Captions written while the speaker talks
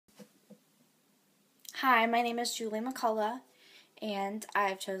Hi, my name is Julie McCullough, and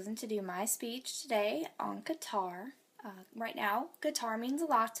I've chosen to do my speech today on Qatar. Right now, Qatar means a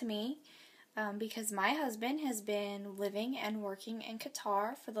lot to me because my husband has been living and working in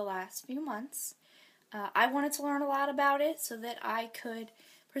Qatar for the last few months. I wanted to learn a lot about it so that I could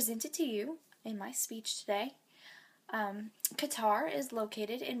present it to you in my speech today. Qatar is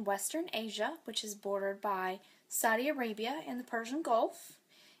located in Western Asia, which is bordered by Saudi Arabia and the Persian Gulf.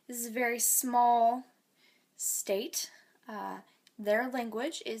 This is a very small state. Their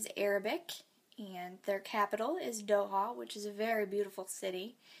language is Arabic, and their capital is Doha, which is a very beautiful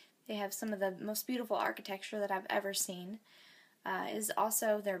city. They have some of the most beautiful architecture that I've ever seen. It is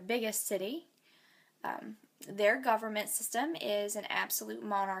also their biggest city. Their government system is an absolute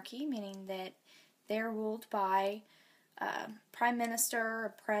monarchy, meaning that they're ruled by prime minister,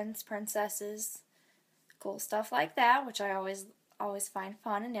 a prince, princesses, cool stuff like that, which I always find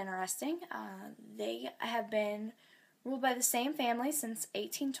fun and interesting. They have been ruled by the same family since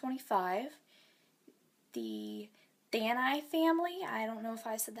 1825. The Thani family, I don't know if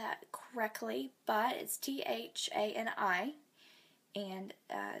I said that correctly, but it's Thani, and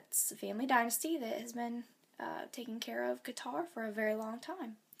it's a family dynasty that has been taking care of Qatar for a very long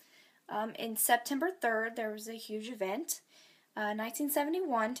time. In September 3rd, there was a huge event.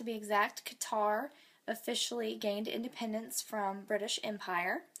 1971, to be exact, Qatar officially gained independence from British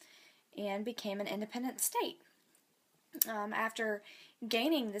Empire and became an independent state. After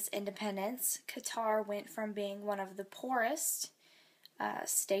gaining this independence, Qatar went from being one of the poorest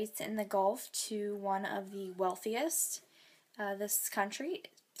states in the Gulf to one of the wealthiest. This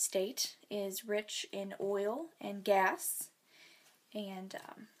state is rich in oil and gas, and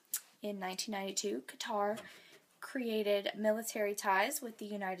in 1992, Qatar created military ties with the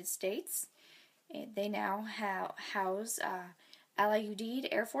United States. They now house Al Udeid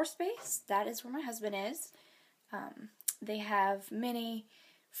Air Force Base. That is where my husband is. They have many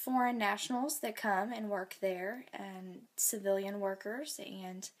foreign nationals that come and work there, and civilian workers,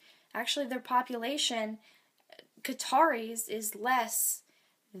 and actually their population, Qataris, is less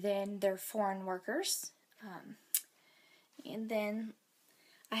than their foreign workers. And then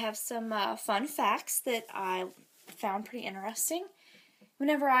I have some fun facts that I found pretty interesting.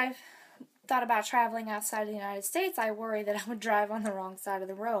 Whenever I've thought about traveling outside of the United States, I worry that I would drive on the wrong side of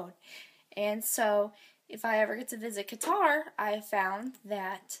the road. And so if I ever get to visit Qatar, I have found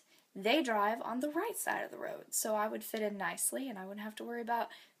that they drive on the right side of the road. So I would fit in nicely, and I wouldn't have to worry about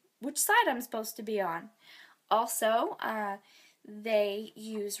which side I'm supposed to be on. Also, they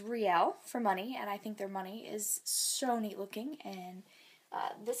use rial for money, and I think their money is so neat looking. And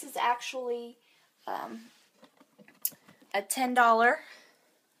this is actually a $10.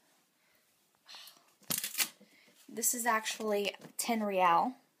 This is actually 10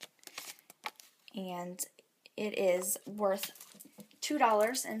 rial, and it is worth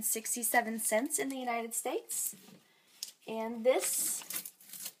 $2.67 in the United States. And this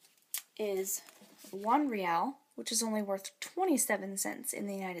is 1 rial, which is only worth 27 cents in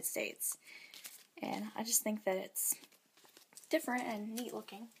the United States. And I just think that it's different and neat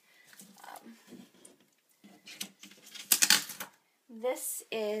looking. This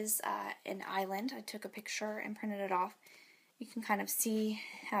is an island. I took a picture and printed it off. You can kind of see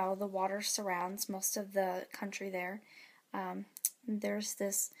how the water surrounds most of the country there. There's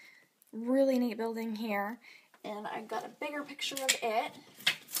this really neat building here, and I got a bigger picture of it.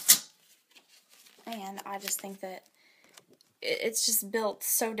 And I just think that it's just built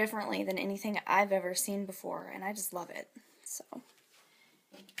so differently than anything I've ever seen before, and I just love it. So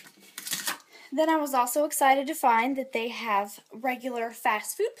then I was also excited to find that they have regular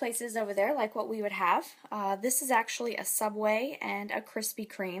fast food places over there, like what we would have. This is actually a Subway and a Krispy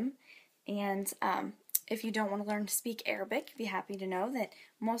Kreme. And if you don't want to learn to speak Arabic, be happy to know that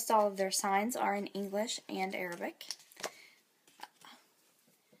most all of their signs are in English and Arabic.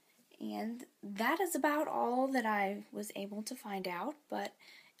 And that is about all that I was able to find out, but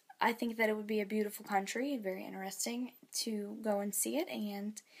I think that it would be a beautiful country, very interesting to go and see it,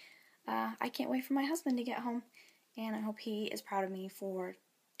 and I can't wait for my husband to get home, and I hope he is proud of me for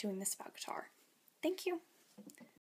doing this about Qatar. Thank you.